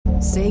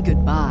Say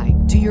goodbye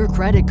to your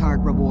credit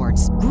card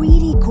rewards.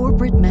 Greedy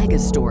corporate mega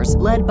stores,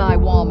 led by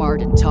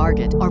Walmart and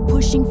Target, are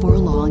pushing for a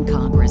law in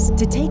Congress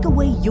to take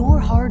away your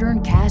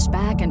hard-earned cash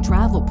back and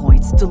travel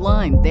points to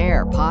line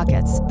their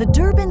pockets. The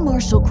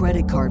Durbin-Marshall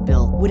credit card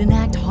bill would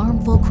enact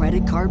harmful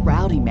credit card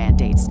routing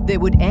mandates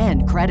that would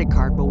end credit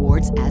card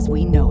rewards as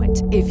we know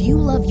it. If you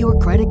love your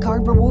credit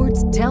card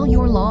rewards, tell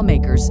your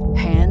lawmakers,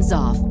 hands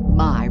off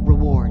my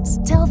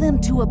rewards. Tell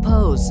them to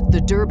oppose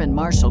the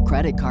Durbin-Marshall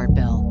credit card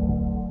bill.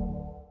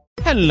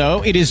 Hello,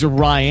 it is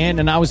Ryan,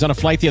 and I was on a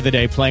flight the other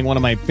day playing one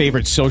of my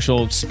favorite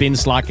social spin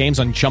slot games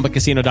on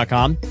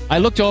ChumbaCasino.com. I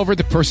looked over at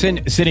the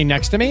person sitting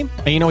next to me,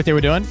 and you know what they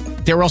were doing?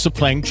 They were also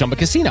playing Chumba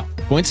Casino.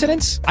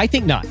 Coincidence? I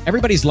think not.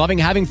 Everybody's loving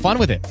having fun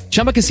with it.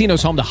 Chumba Casino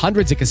is home to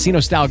hundreds of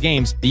casino-style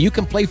games that you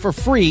can play for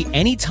free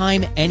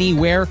anytime,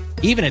 anywhere,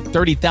 even at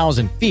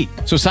 30,000 feet.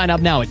 So sign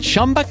up now at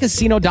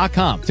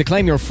ChumbaCasino.com to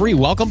claim your free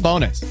welcome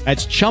bonus.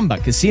 That's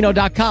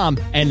ChumbaCasino.com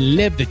and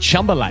live the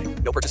Chumba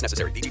life. No purchase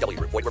necessary. VGW.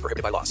 Void where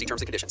prohibited by law. See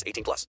terms and conditions.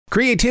 18+.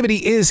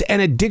 Creativity is an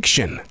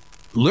addiction.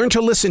 Learn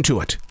to listen to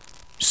it.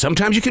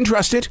 Sometimes you can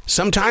trust it.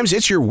 Sometimes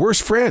it's your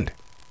worst friend.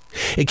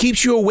 It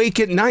keeps you awake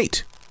at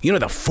night. You know,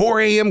 the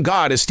 4 a.m.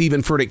 God, as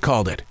Stephen Furtick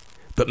called it.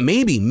 But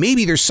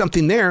maybe there's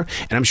something there,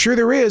 and I'm sure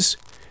there is,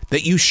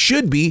 that you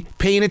should be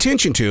paying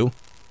attention to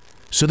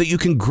so that you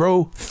can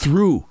grow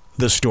through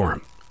the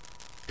storm.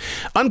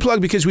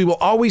 Unplug, because we will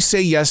always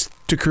say yes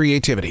to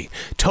creativity.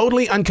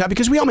 Totally uncut,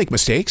 because we all make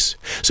mistakes.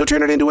 So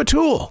turn it into a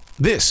tool.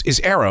 This is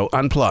Arrow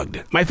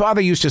Unplugged. My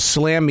father used to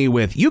slam me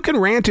with, "You can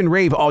rant and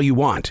rave all you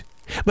want,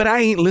 but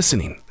I ain't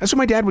listening." That's what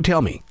my dad would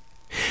tell me.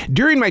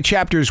 During my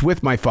chapters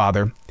with my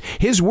father,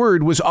 his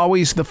word was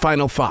always the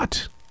final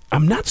thought.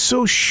 I'm not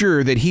so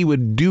sure that he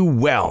would do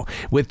well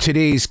with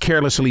today's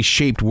carelessly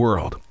shaped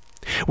world,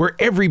 where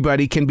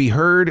everybody can be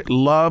heard,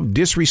 loved,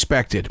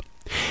 disrespected.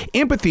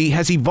 Empathy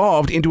has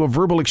evolved into a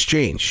verbal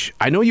exchange.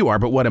 I know you are,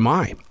 but what am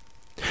I?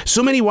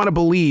 So many want to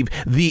believe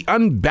the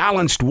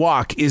unbalanced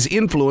walk is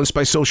influenced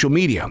by social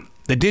media.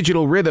 The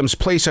digital rhythms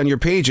place on your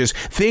pages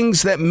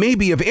things that may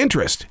be of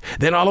interest.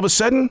 Then all of a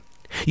sudden,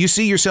 you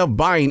see yourself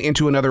buying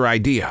into another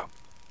idea.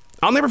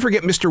 I'll never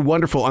forget Mr.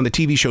 Wonderful on the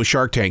TV show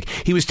Shark Tank.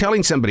 He was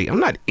telling somebody, "I'm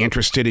not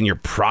interested in your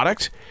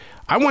product.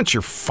 I want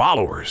your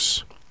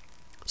followers."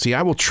 See,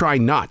 I will try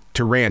not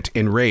to rant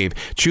and rave,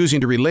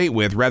 choosing to relate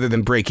with rather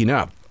than breaking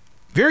up.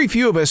 Very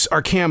few of us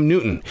are Cam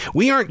Newton.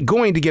 We aren't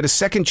going to get a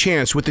second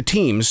chance with the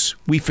teams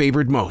we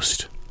favored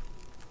most.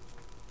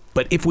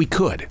 But if we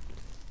could,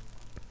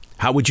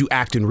 how would you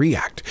act and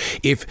react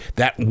if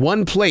that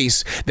one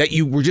place that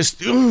you were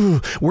just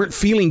weren't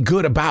feeling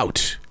good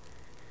about,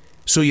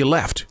 so you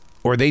left,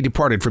 or they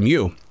departed from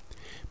you,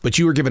 but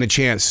you were given a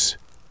chance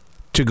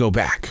to go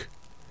back?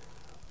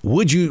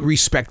 Would you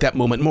respect that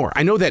moment more?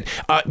 I know that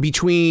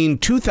between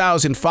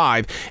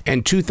 2005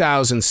 and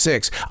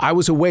 2006, I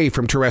was away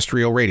from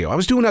terrestrial radio. I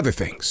was doing other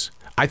things.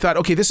 I thought,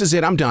 okay, this is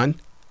it. I'm done.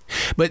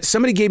 But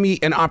somebody gave me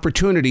an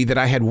opportunity that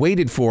I had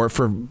waited for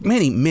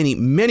many, many,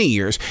 many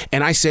years,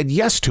 and I said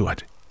yes to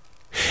it.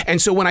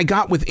 And so when I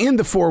got within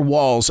the four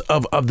walls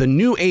of the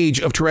new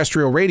age of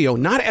terrestrial radio,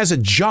 not as a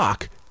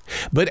jock,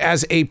 but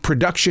as a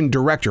production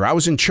director, I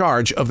was in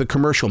charge of the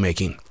commercial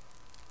making.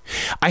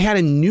 I had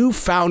a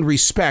newfound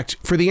respect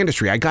for the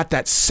industry. I got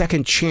that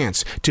second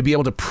chance to be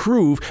able to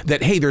prove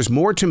that, hey, there's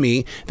more to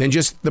me than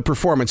just the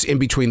performance in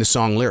between the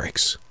song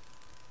lyrics.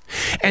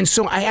 And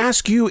so I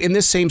ask you in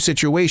this same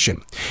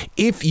situation,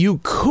 if you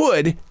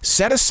could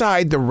set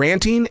aside the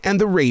ranting and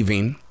the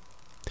raving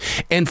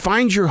and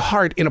find your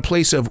heart in a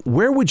place of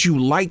where would you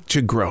like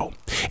to grow?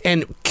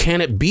 And can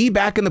it be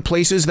back in the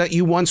places that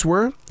you once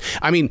were?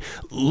 I mean,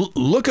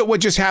 look at what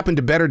just happened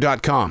to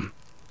Better.com.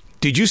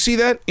 Did you see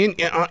that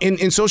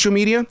in social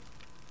media?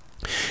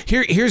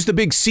 Here's the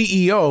big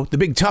CEO, the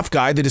big tough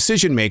guy, the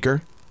decision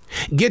maker,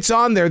 gets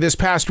on there this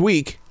past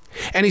week,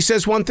 and he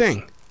says one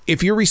thing.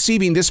 If you're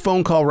receiving this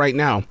phone call right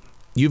now,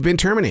 you've been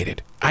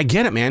terminated. I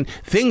get it, man.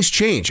 Things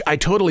change. I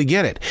totally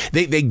get it.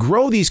 They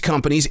grow these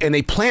companies and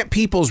they plant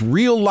people's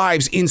real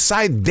lives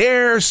inside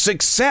their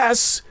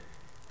success.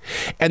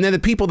 And then the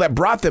people that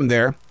brought them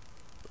there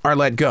are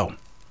let go.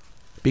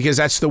 Because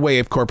that's the way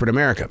of corporate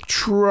America.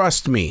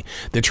 Trust me,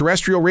 the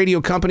terrestrial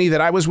radio company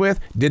that I was with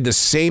did the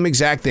same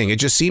exact thing. It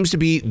just seems to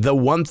be the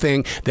one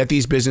thing that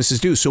these businesses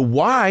do. So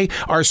why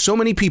are so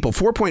many people,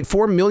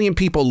 4.4 million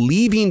people,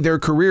 leaving their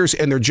careers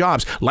and their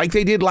jobs like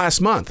they did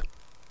last month?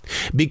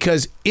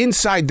 Because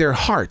inside their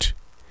heart,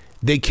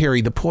 they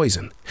carry the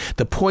poison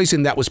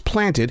that was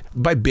planted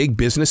by big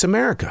business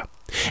America.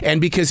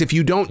 And because if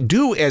you don't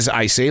do as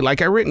I say,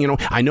 like I written,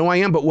 I know I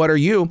am, but what are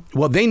you?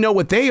 Well, they know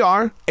what they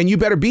are, and you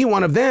better be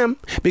one of them,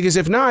 because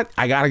if not,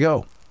 I gotta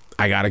go.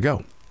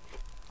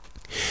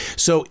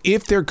 So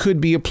if there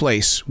could be a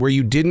place where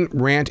you didn't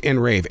rant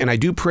and rave, and I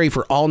do pray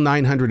for all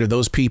 900 of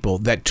those people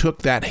that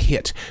took that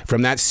hit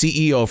from that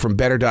CEO from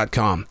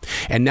Better.com,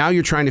 and now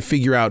you're trying to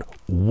figure out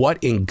what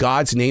in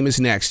God's name is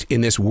next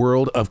in this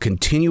world of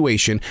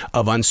continuation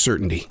of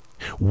uncertainty.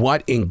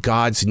 What in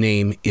God's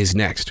name is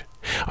next?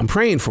 I'm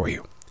praying for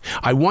you.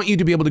 I want you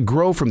to be able to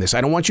grow from this.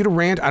 I don't want you to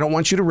rant. I don't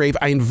want you to rave.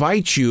 I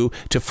invite you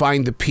to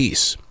find the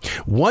peace.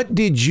 What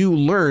did you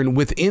learn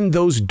within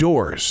those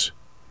doors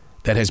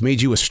that has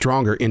made you a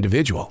stronger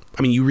individual?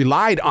 I mean, you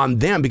relied on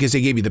them because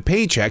they gave you the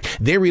paycheck.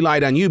 They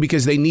relied on you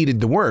because they needed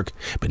the work.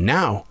 But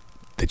now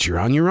that you're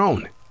on your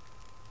own,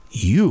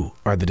 you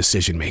are the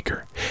decision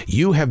maker.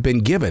 You have been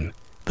given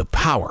the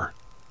power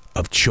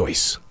of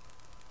choice.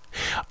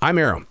 I'm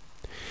Aram,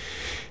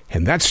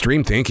 and that's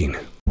Stream Thinking.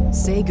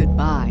 Say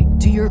goodbye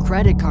to your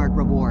credit card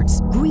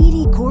rewards.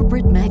 Greedy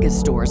corporate mega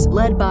stores,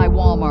 led by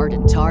Walmart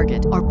and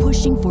Target, are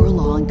pushing for a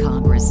law in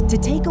Congress to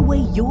take away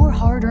your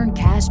hard-earned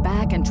cash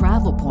back and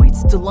travel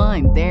points to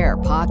line their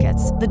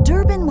pockets. The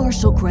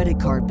Durbin-Marshall credit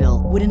card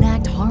bill would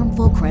enact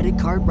harmful credit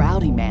card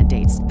routing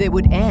mandates that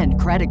would end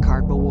credit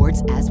card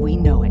rewards as we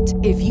know it.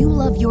 If you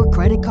love your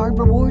credit card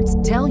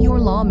rewards, tell your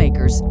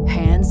lawmakers,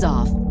 hands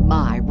off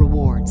my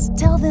rewards.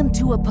 Tell them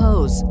to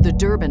oppose the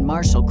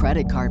Durbin-Marshall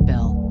credit card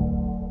bill.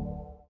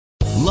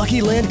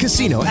 Lucky Land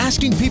Casino,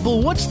 asking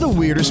people, what's the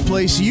weirdest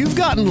place you've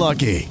gotten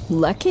lucky?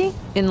 Lucky?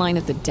 In line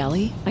at the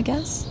deli, I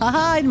guess?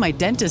 Aha, in my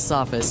dentist's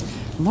office.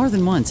 More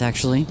than once,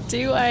 actually.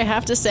 Do I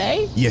have to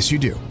say? Yes, you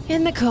do.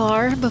 In the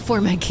car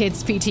before my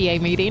kids' PTA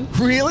meeting.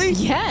 Really?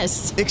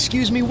 Yes.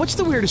 Excuse me, what's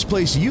the weirdest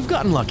place you've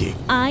gotten lucky?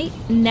 I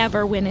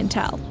never win and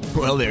tell.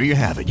 Well, there you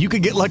have it. You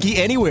can get lucky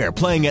anywhere,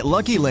 playing at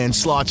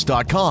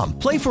LuckyLandSlots.com.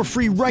 Play for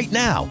free right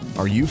now.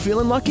 Are you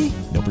feeling lucky?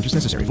 No purchase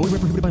necessary. Void where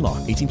prohibited by law.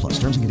 18+.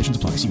 Terms and conditions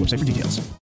apply. See website for details.